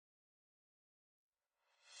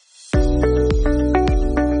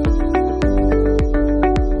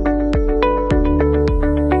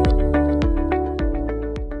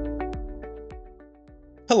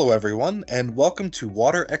Hello, everyone, and welcome to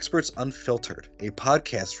Water Experts Unfiltered, a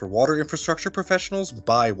podcast for water infrastructure professionals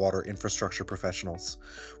by water infrastructure professionals.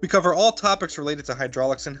 We cover all topics related to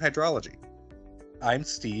hydraulics and hydrology. I'm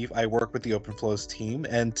Steve. I work with the OpenFlows team,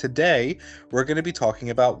 and today we're going to be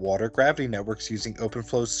talking about water gravity networks using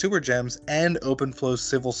OpenFlows Sewer Gems and OpenFlows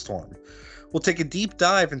Civil Storm. We'll take a deep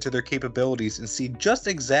dive into their capabilities and see just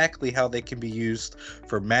exactly how they can be used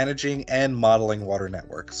for managing and modeling water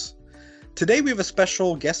networks. Today we have a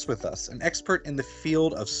special guest with us, an expert in the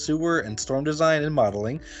field of sewer and storm design and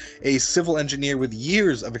modeling, a civil engineer with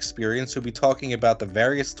years of experience who'll be talking about the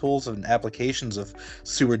various tools and applications of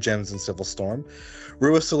Sewer Gems and Civil Storm.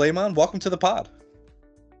 Ruwa Suleiman, welcome to the pod.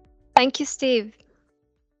 Thank you, Steve.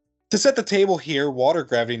 To set the table here, water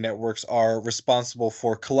gravity networks are responsible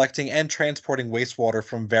for collecting and transporting wastewater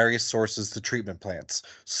from various sources to treatment plants.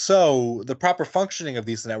 So, the proper functioning of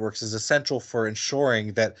these networks is essential for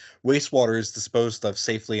ensuring that wastewater is disposed of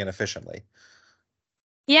safely and efficiently.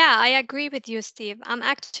 Yeah, I agree with you, Steve. I'm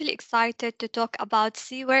actually excited to talk about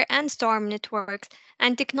sewer and storm networks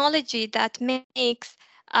and technology that makes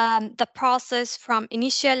the process from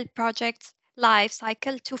initial project's life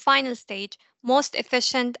cycle to final stage most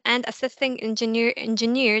efficient and assisting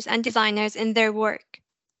engineers and designers in their work.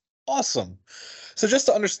 Awesome. So, just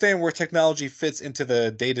to understand where technology fits into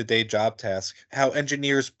the day to day job task, how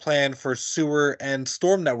engineers plan for sewer and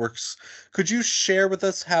storm networks, could you share with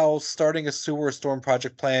us how starting a sewer or storm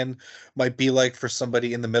project plan might be like for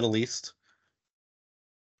somebody in the Middle East?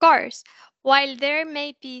 Of course, while there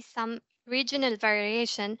may be some regional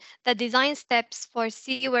variation, the design steps for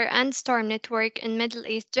sewer and storm network in Middle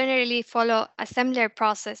East generally follow a similar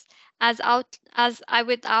process as I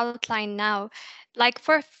would outline now. Like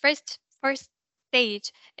for first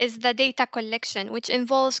stage is the data collection, which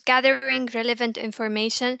involves gathering relevant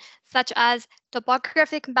information such as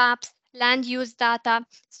topographic maps, land use data,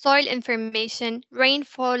 soil information,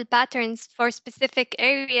 rainfall patterns for specific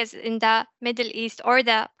areas in the Middle East or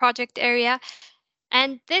the project area.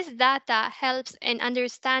 And this data helps in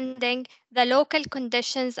understanding the local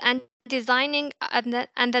conditions and designing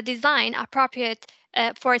and the design appropriate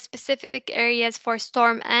for specific areas for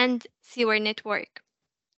storm and sewer network.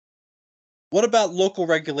 What about local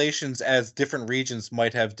regulations as different regions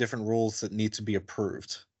might have different rules that need to be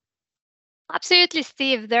approved? Absolutely,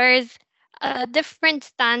 Steve. There is a different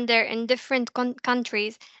standard in different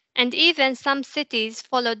countries, and even some cities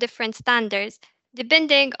follow different standards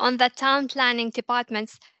depending on the town planning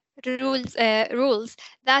department's rules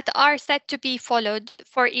that are set to be followed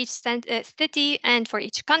for each city and for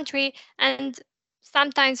each country, and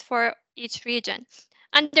sometimes for each region.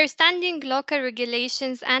 Understanding local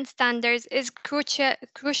regulations and standards is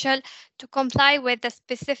crucial to comply with the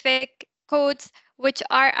specific codes which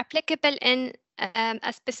are applicable in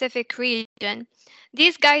a specific region.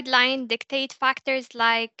 These guidelines dictate factors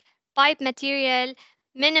like pipe material,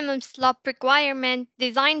 minimum slope requirement,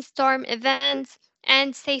 design storm events,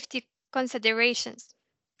 and safety considerations.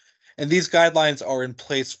 And these guidelines are in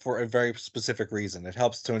place for a very specific reason. It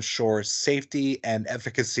helps to ensure safety and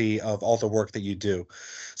efficacy of all the work that you do.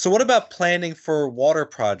 So, what about planning for water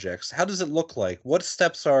projects? How does it look like? What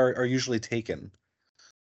steps are usually taken?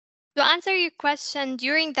 To answer your question,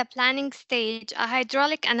 during the planning stage, a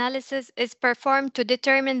hydraulic analysis is performed to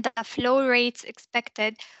determine the flow rates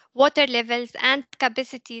expected, water levels, and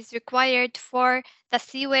capacities required for the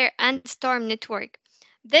sewer and storm network.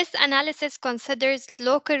 This analysis considers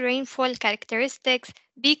local rainfall characteristics,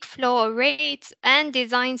 peak flow rates, and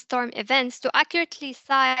design storm events to accurately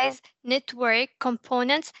size network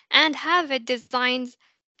components and have it designed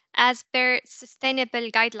as per sustainable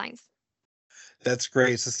guidelines. That's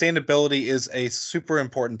great. Sustainability is a super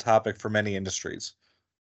important topic for many industries.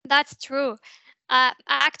 That's true.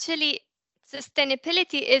 Actually,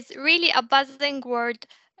 sustainability is really a buzzing word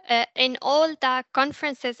in all the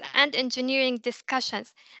conferences and engineering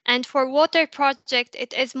discussions. And for water project,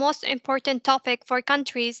 it is most important topic for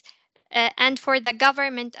countries and for the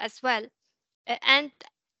government as well. And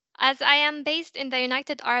as I am based in the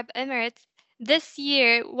United Arab Emirates, this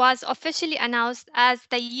year was officially announced as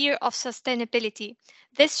the Year of Sustainability.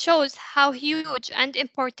 This shows how huge and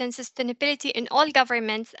important sustainability in all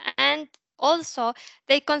governments, and also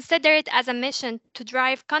they consider it as a mission to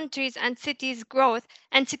drive countries and cities' growth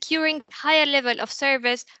and securing higher level of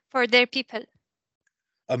service for their people.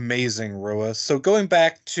 Amazing, Roa. So, going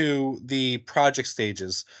back to the project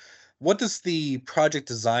stages, what does the project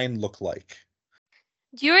design look like?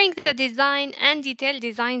 During the design and detail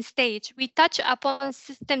design stage, we touch upon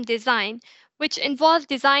system design, which involves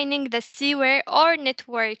designing the sewer or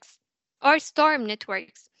networks or storm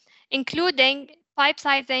networks, including pipe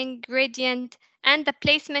sizing, gradient, and the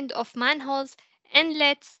placement of manholes,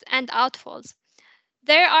 inlets, and outfalls.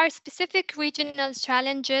 There are specific regional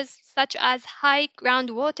challenges such as high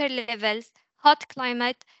groundwater levels, hot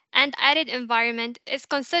climate, and arid environment is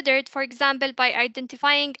considered, for example, by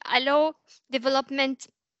identifying a low development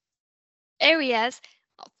areas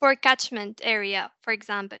for catchment area, for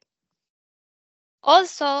example.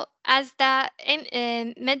 Also, as the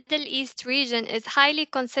Middle East region is highly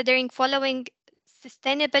considering following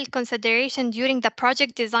sustainable consideration during the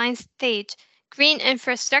project design stage, green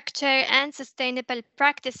infrastructure and sustainable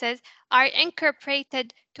practices are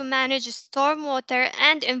incorporated to manage stormwater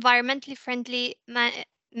and environmentally friendly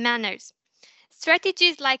manners.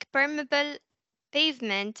 Strategies like permeable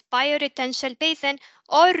pavement, bioretention basin,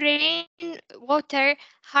 or rainwater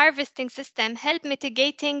harvesting system help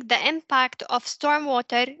mitigating the impact of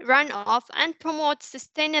stormwater runoff and promote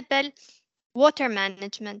sustainable water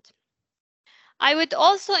management. I would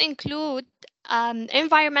also include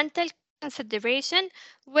environmental consideration,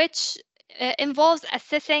 which involves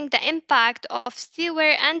assessing the impact of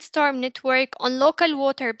sewer and storm network on local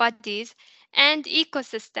water bodies and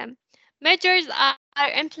ecosystem. Measures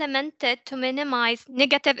are implemented to minimize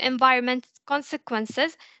negative environment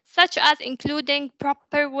consequences, such as including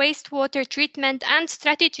proper wastewater treatment and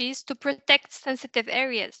strategies to protect sensitive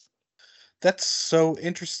areas. That's so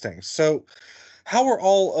interesting. So, how are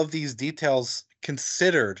all of these details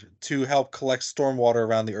considered to help collect stormwater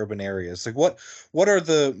around the urban areas? Like what are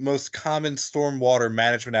the most common stormwater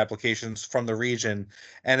management applications from the region,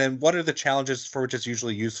 and then what are the challenges for which it's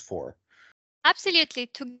usually used for? Absolutely.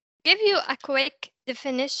 To give you a quick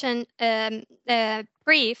definition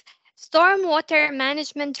brief, stormwater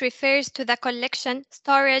management refers to the collection,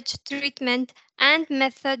 storage, treatment, and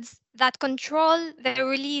methods that control the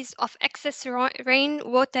release of excess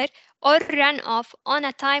rainwater or runoff on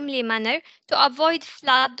a timely manner to avoid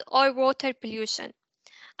flood or water pollution.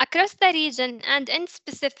 Across the region and in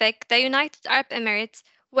specific the United Arab Emirates,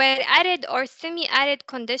 where arid or semi-arid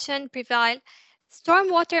conditions prevail,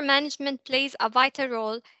 stormwater management plays a vital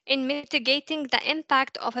role in mitigating the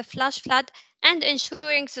impact of a flash flood and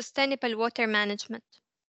ensuring sustainable water management.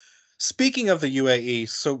 Speaking of the UAE,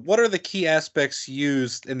 so what are the key aspects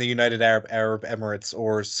used in the United Arab Emirates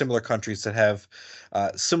or similar countries that have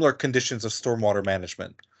similar conditions of stormwater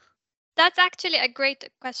management? That's actually a great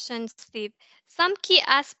question, Steve. Some key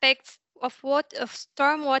aspects of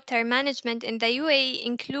stormwater management in the UAE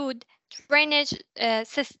include drainage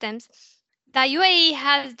systems. The UAE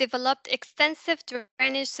has developed extensive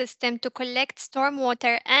drainage system to collect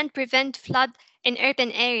stormwater and prevent flood in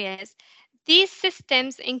urban areas. These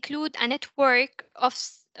systems include a network of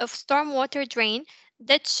stormwater drain,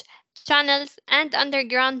 ditch channels, and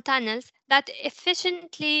underground tunnels that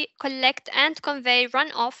efficiently collect and convey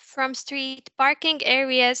runoff from street, parking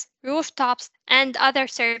areas, rooftops, and other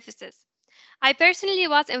surfaces. I personally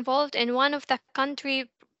was involved in one of the country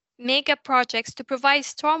mega projects to provide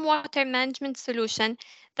stormwater management solution.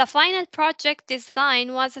 The final project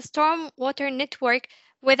design was a stormwater network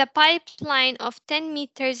with a pipeline of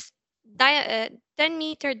 10-meter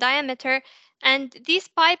diameter, and this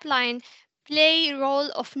pipeline play a role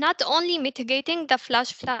of not only mitigating the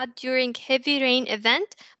flash flood during heavy rain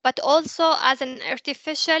event, but also as an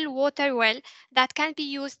artificial water well that can be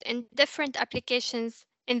used in different applications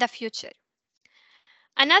in the future.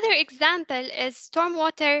 Another example is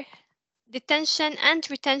stormwater detention and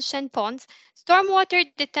retention ponds. Stormwater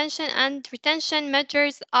detention and retention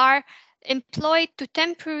measures are employed to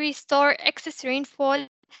temporarily store excess rainfall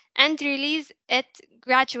and release it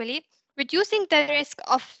gradually, reducing the risk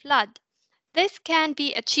of flood. This can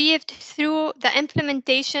be achieved through the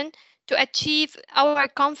implementation to achieve our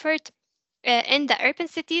comfort in the urban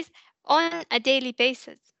cities on a daily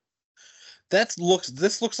basis. This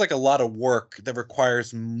looks like a lot of work that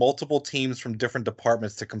requires multiple teams from different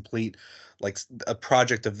departments to complete a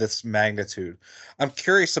project of this magnitude. I'm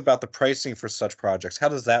curious about the pricing for such projects. How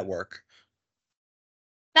does that work?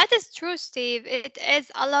 That is true, Steve. It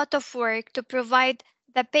is a lot of work to provide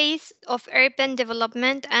the base of urban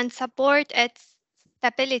development and support its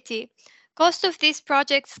stability. Cost of these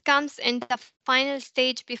projects comes in the final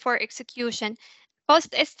stage before execution.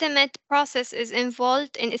 Cost estimate process is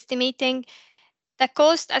involved in estimating the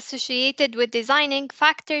cost associated with designing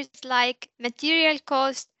factors like material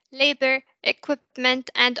cost, labor, equipment,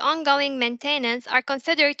 and ongoing maintenance are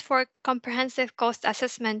considered for comprehensive cost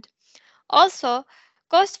assessment. Also,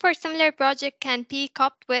 cost for similar project can be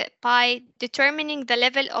coped with by determining the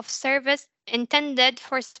level of service intended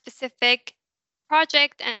for specific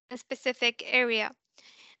project and specific area.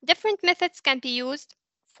 Different methods can be used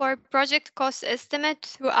for project cost estimate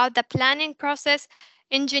throughout the planning process,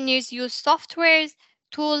 Engineers use softwares,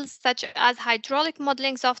 tools such as hydraulic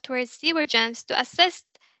modeling software, sewer gems, to assist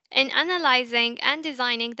in analyzing and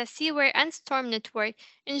designing the sewer and storm network,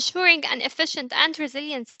 ensuring an efficient and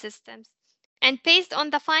resilient systems. And based on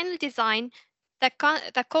the final design, the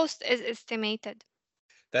cost is estimated.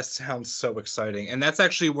 That sounds so exciting. And that's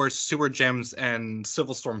actually where Sewer Gems and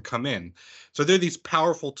Civil Storm come in. So they're these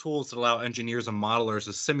powerful tools that allow engineers and modelers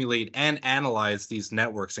to simulate and analyze these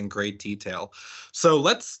networks in great detail. So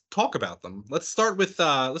let's talk about them. Let's start with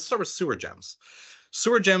Sewer Gems.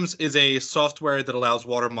 Sewer Gems is a software that allows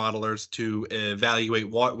water modelers to evaluate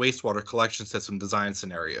wastewater collection system design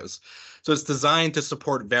scenarios. So it's designed to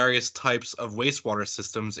support various types of wastewater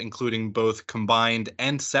systems, including both combined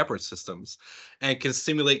and separate systems, and can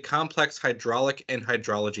simulate complex hydraulic and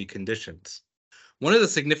hydrology conditions. One of the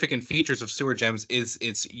significant features of Sewer Gems is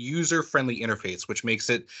its user-friendly interface, which makes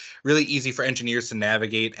it really easy for engineers to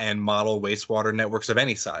navigate and model wastewater networks of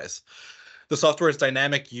any size. The software's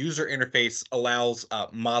dynamic user interface allows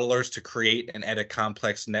modelers to create and edit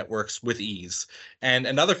complex networks with ease. And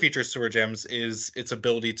another feature of Sewer Gems is its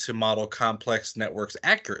ability to model complex networks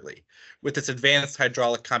accurately. With its advanced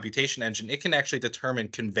hydraulic computation engine, it can actually determine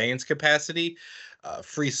conveyance capacity,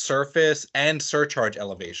 free surface, and surcharge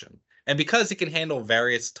elevation. And because it can handle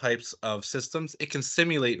various types of systems, it can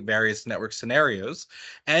simulate various network scenarios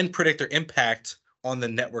and predict their impact on the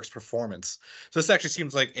network's performance. So this actually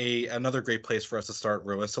seems like another great place for us to start,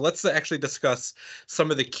 Rua. So let's actually discuss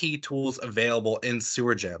some of the key tools available in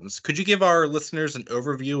Sewer Gems. Could you give our listeners an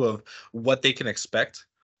overview of what they can expect?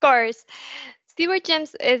 Of course,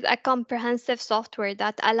 SewerGems is a comprehensive software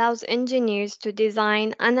that allows engineers to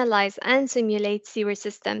design, analyze, and simulate sewer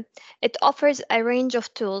system. It offers a range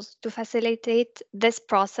of tools to facilitate this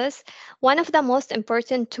process. One of the most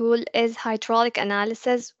important tools is hydraulic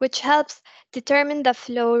analysis, which helps determine the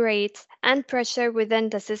flow rates and pressure within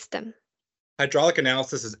the system. Hydraulic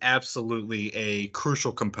analysis is absolutely a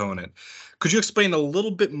crucial component. Could you explain a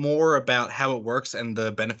little bit more about how it works and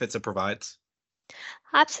the benefits it provides?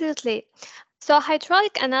 Absolutely. So,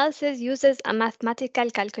 hydraulic analysis uses a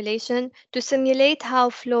mathematical calculation to simulate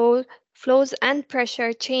how flows and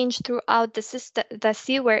pressure change throughout the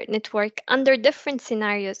sewer network under different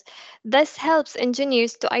scenarios. This helps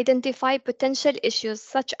engineers to identify potential issues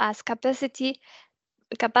such as capacity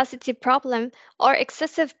problem or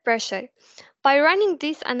excessive pressure. By running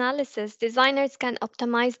these analyses, designers can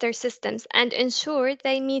optimize their systems and ensure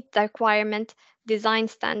they meet the requirement design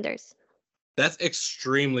standards. That's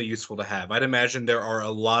extremely useful to have. I'd imagine there are a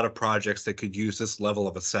lot of projects that could use this level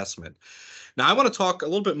of assessment. Now, I want to talk a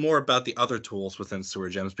little bit more about the other tools within Sewer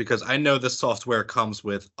Gems because I know this software comes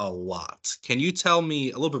with a lot. Can you tell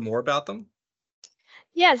me a little bit more about them?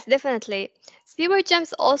 Yes, definitely.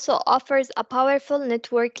 SewerGems also offers a powerful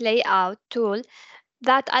network layout tool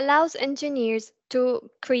that allows engineers to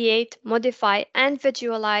create, modify, and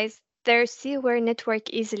visualize their sewer network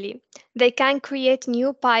easily. They can create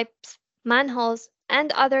new pipes, manholes,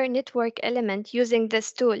 and other network elements using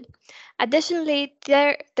this tool. Additionally,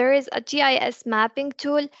 there is a GIS mapping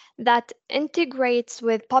tool that integrates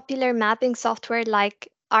with popular mapping software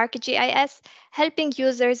like ArcGIS, helping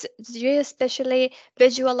users geospatially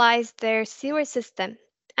visualize their sewer system.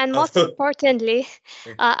 And most Oh, importantly,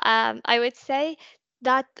 I would say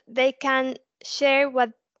that they can share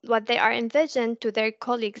what they are envisioned to their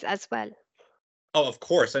colleagues as well. oh, of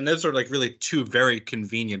course. And those are like really two very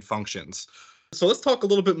convenient functions. So let's talk a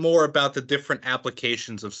little bit more about the different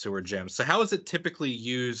applications of Sewer Gems. So how is it typically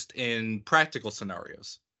used in practical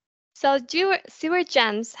scenarios? So Sewer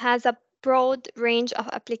Gems has a broad range of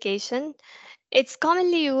application. It's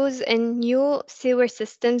commonly used in new sewer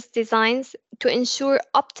systems designs to ensure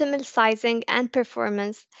optimal sizing and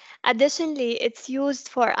performance. Additionally, it's used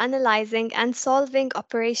for analyzing and solving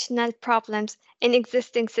operational problems in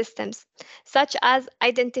existing systems, such as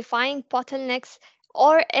identifying bottlenecks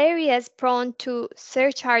or areas prone to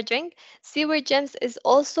surcharging. Sewer Gems is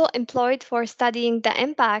also employed for studying the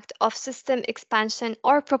impact of system expansion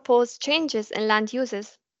or proposed changes in land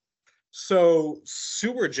uses. So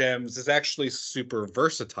Sewer Gems is actually super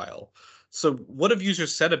versatile. So what have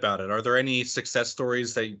users said about it? Are there any success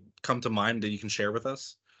stories that come to mind that you can share with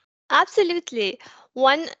us? Absolutely.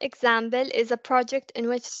 One example is a project in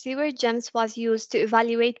which sewer gems was used to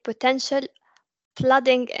evaluate potential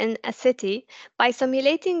flooding in a city. By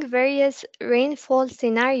simulating various rainfall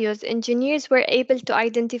scenarios, engineers were able to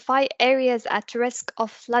identify areas at risk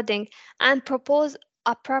of flooding and propose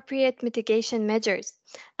appropriate mitigation measures.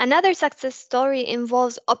 Another success story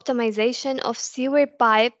involves optimization of sewer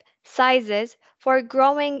pipe sizes for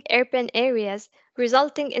growing urban areas,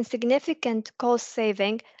 resulting in significant cost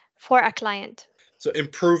saving for a client. So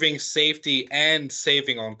improving safety and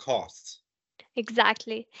saving on costs.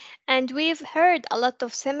 Exactly. And we've heard a lot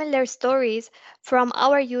of similar stories from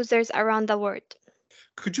our users around the world.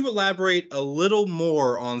 Could you elaborate a little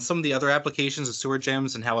more on some of the other applications of sewer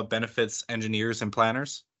gems and how it benefits engineers and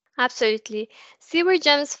planners? Absolutely. Sewer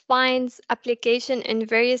Gems finds application in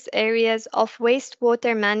various areas of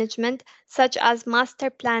wastewater management, such as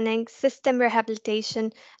master planning, system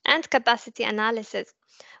rehabilitation, and capacity analysis.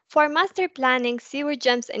 For master planning, sewer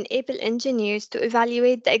gems enable engineers to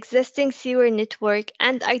evaluate the existing sewer network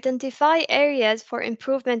and identify areas for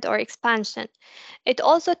improvement or expansion. It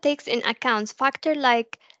also takes in account factors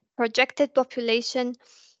like projected population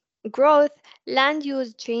growth, land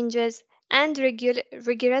use changes, and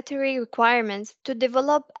regulatory requirements to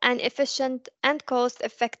develop an efficient and cost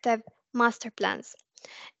effective master plans.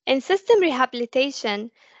 In system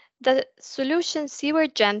rehabilitation, the solution Sewer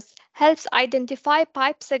Gems helps identify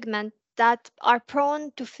pipe segments that are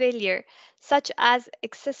prone to failure, such as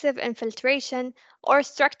excessive infiltration or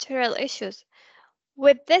structural issues.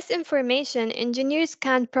 With this information, engineers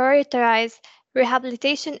can prioritize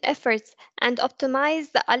rehabilitation efforts and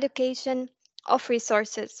optimize the allocation of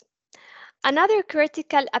resources. Another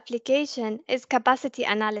critical application is capacity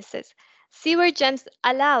analysis. Sewer Gems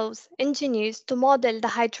allows engineers to model the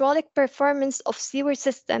hydraulic performance of sewer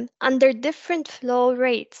system under different flow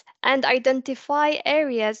rates and identify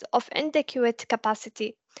areas of inadequate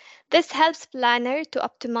capacity. This helps planners to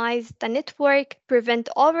optimize the network, prevent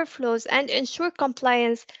overflows, and ensure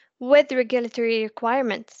compliance with regulatory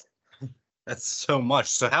requirements. That's so much.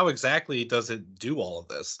 So how exactly does it do all of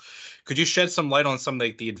this? Could you shed some light on some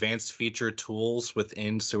like the advanced feature tools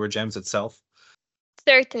within Sewer Gems itself?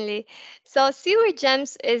 Certainly. So Sewer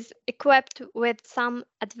Gems is equipped with some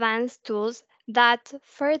advanced tools that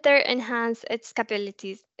further enhance its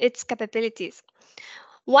capabilities.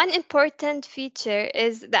 One important feature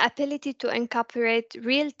is the ability to incorporate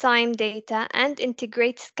real-time data and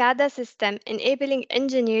integrate SCADA system, enabling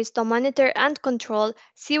engineers to monitor and control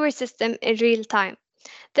sewer system in real time.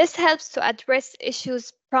 This helps to address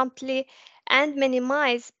issues promptly and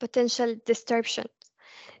minimize potential disruption.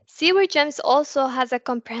 Sewer Gems also has a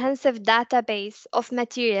comprehensive database of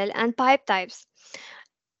material and pipe types,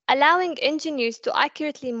 allowing engineers to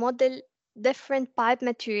accurately model different pipe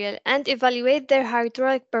material and evaluate their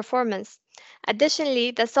hydraulic performance.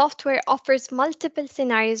 Additionally, the software offers multiple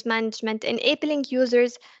scenarios management, enabling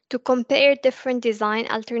users to compare different design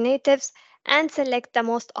alternatives and select the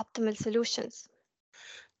most optimal solutions.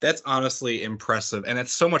 That's honestly impressive, and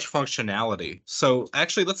it's so much functionality. So,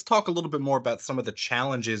 actually, let's talk a little bit more about some of the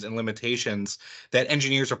challenges and limitations that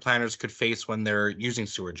engineers or planners could face when they're using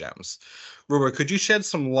sewer gems. Ruba, could you shed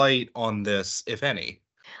some light on this, if any?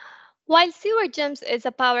 While Sewer Gems is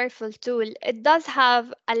a powerful tool, it does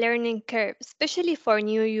have a learning curve, especially for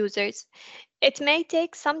new users. It may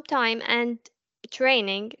take some time and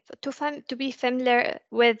training to be familiar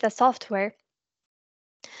with the software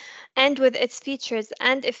and with its features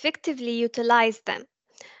and effectively utilize them.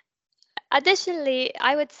 Additionally,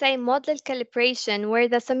 I would say model calibration, where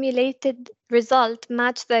the simulated result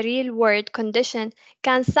match the real-world condition,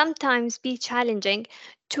 can sometimes be challenging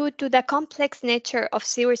due to the complex nature of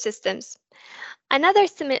sewer systems. Another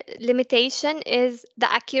limitation is the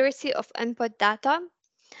accuracy of input data.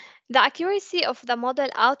 The accuracy of the model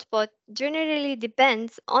output generally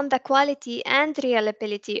depends on the quality and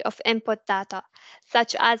reliability of input data,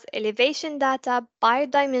 such as elevation data,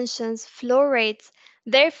 biodimensions, flow rates.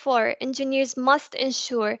 Therefore, engineers must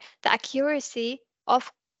ensure the accuracy of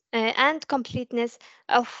and completeness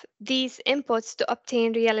of these inputs to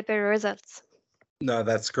obtain reliable results. No,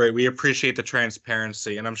 that's great. We appreciate the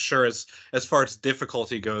transparency, and I'm sure as far as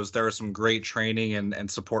difficulty goes, there are some great training and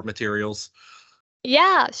support materials.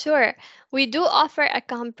 Yeah, sure. We do offer a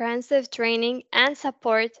comprehensive training and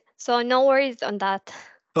support, so no worries on that.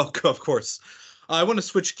 Oh, of course. I want to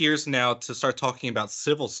switch gears now to start talking about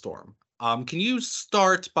Civil Storm. Can you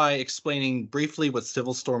start by explaining briefly what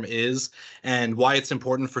Civil Storm is and why it's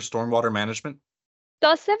important for stormwater management?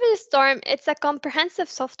 So Civil Storm, it's a comprehensive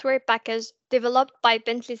software package developed by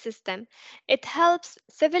Bentley System. It helps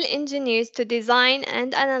civil engineers to design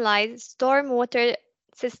and analyze stormwater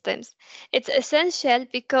systems. It's essential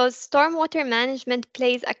because stormwater management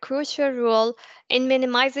plays a crucial role in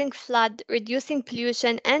minimizing flood, reducing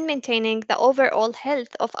pollution, and maintaining the overall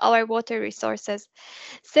health of our water resources.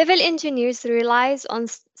 Civil engineers relies on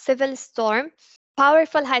civil storm,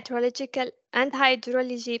 powerful hydrological and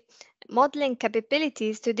hydrology modeling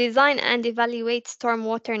capabilities to design and evaluate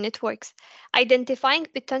stormwater networks, identifying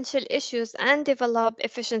potential issues and develop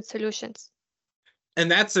efficient solutions. And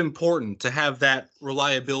that's important to have that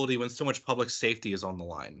reliability when so much public safety is on the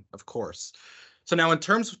line, of course. So now in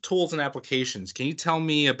terms of tools and applications, can you tell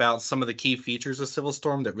me about some of the key features of Civil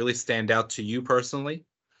Storm that really stand out to you personally?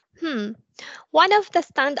 Hmm. One of the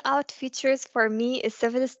standout features for me is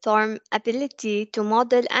CivilStorm ability to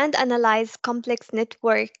model and analyze complex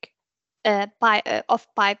network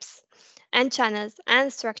of pipes and channels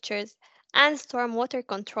and structures and stormwater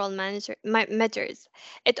control measures.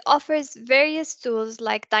 It offers various tools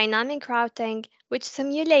like dynamic routing, which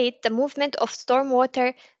simulate the movement of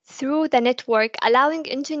stormwater through the network, allowing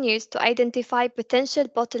engineers to identify potential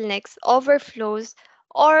bottlenecks, overflows,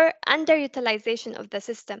 or underutilization of the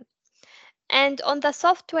system. And on the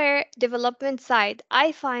software development side,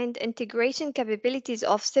 I find integration capabilities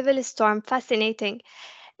of Civil Storm fascinating.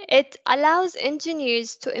 It allows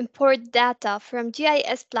engineers to import data from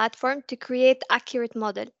GIS platform to create accurate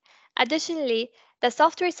model. Additionally, the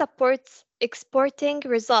software supports exporting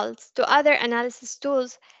results to other analysis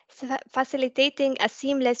tools, facilitating a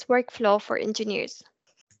seamless workflow for engineers.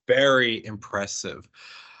 Very impressive.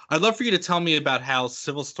 I'd love for you to tell me about how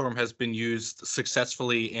Civil Storm has been used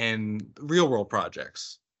successfully in real world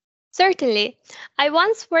projects. Certainly. I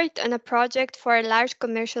once worked on a project for a large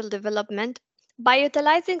commercial development. By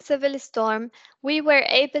utilizing Civil Storm, we were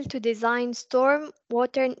able to design storm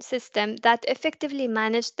water system that effectively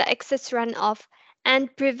managed the excess runoff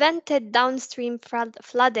and prevented downstream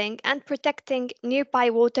flooding and protecting nearby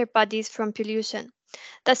water bodies from pollution.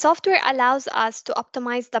 The software allows us to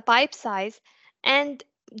optimize the pipe size and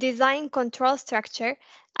design control structure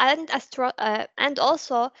and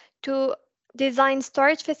also to design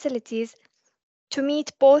storage facilities to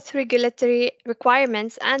meet both regulatory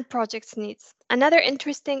requirements and project needs. Another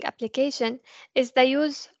interesting application is the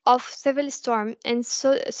use of Civil Storm in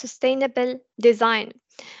sustainable design.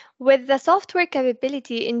 With the software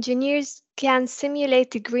capability, engineers can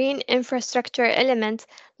simulate green infrastructure elements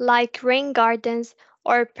like rain gardens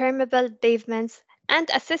or permeable pavements and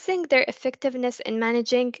assessing their effectiveness in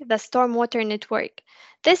managing the stormwater network.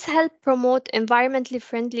 This helps promote environmentally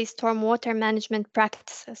friendly stormwater management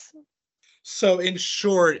practices. So, in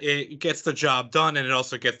short, it gets the job done and it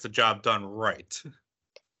also gets the job done right.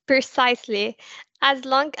 Precisely, as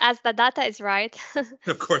long as the data is right.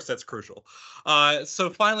 Of course, that's crucial. So,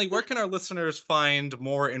 finally, where can our listeners find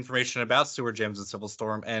more information about Sewer Gems and Civil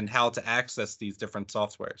Storm and how to access these different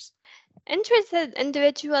softwares? Interested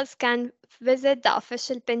individuals can visit the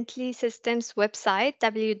official Bentley Systems website,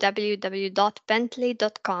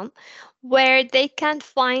 www.bentley.com, where they can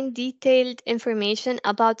find detailed information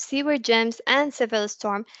about Sewer Gems and Civil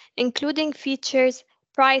Storm, including features,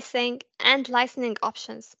 pricing, and licensing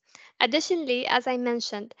options. Additionally, as I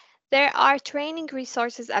mentioned, there are training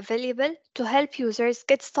resources available to help users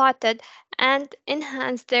get started and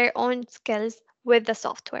enhance their own skills with the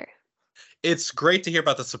software. It's great to hear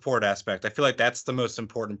about the support aspect. I feel like that's the most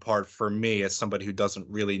important part for me as somebody who doesn't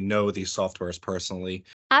really know these softwares personally.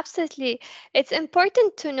 Absolutely. It's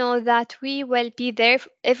important to know that we will be there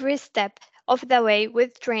every step of the way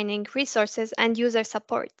with training, resources, and user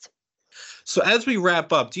support. So, as we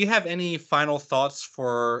wrap up, do you have any final thoughts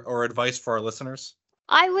for or advice for our listeners?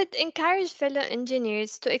 I would encourage fellow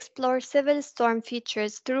engineers to explore civil storm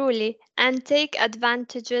features thoroughly and take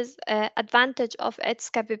advantage of its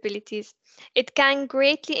capabilities. It can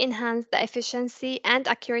greatly enhance the efficiency and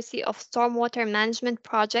accuracy of stormwater management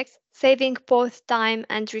projects, saving both time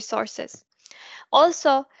and resources.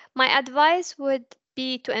 Also, my advice would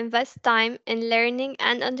be to invest time in learning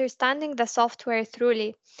and understanding the software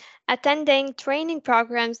thoroughly, attending training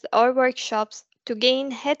programs or workshops to gain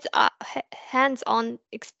hands on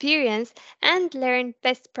experience and learn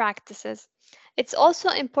best practices. It's also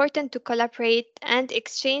important to collaborate and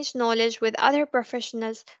exchange knowledge with other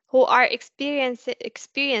professionals who are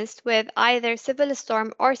experienced with either Civil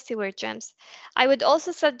Storm or Sewer Gems. I would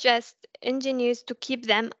also suggest engineers to keep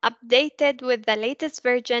them updated with the latest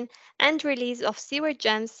version and release of Sewer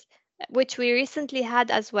Gems, which we recently had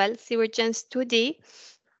as well, Sewer Gems 2D,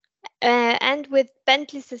 and with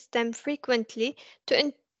Bentley system frequently to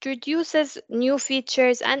introduces new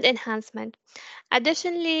features and enhancement.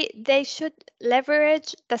 Additionally, they should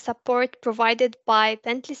leverage the support provided by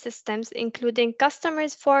Bentley systems, including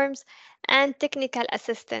customers' forums and technical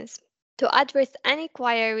assistance, to address any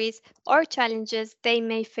queries or challenges they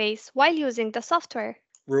may face while using the software.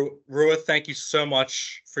 Rua, thank you so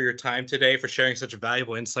much for your time today, for sharing such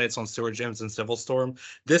valuable insights on Sewer Gems and Civil Storm.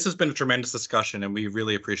 This has been a tremendous discussion, and we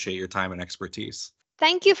really appreciate your time and expertise.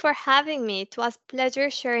 Thank you for having me. It was a pleasure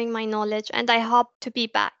sharing my knowledge, and I hope to be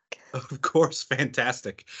back. Of course,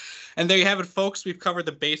 fantastic. And there you have it, folks. We've covered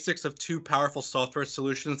the basics of two powerful software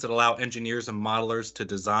solutions that allow engineers and modelers to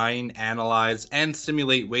design, analyze, and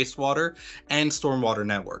simulate wastewater and stormwater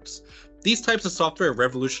networks. These types of software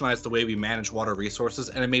revolutionized the way we manage water resources,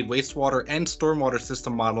 and it made wastewater and stormwater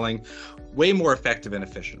system modeling way more effective and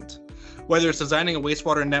efficient. Whether it's designing a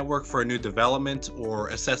wastewater network for a new development or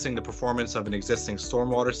assessing the performance of an existing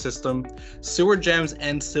stormwater system, SewerGems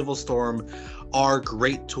and CivilStorm are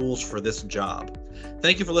great tools for this job.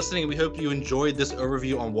 Thank you for listening, and we hope you enjoyed this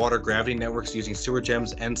overview on water gravity networks using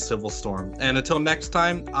SewerGems and CivilStorm. And until next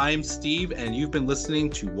time, I'm Steve, and you've been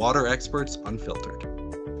listening to Water Experts Unfiltered.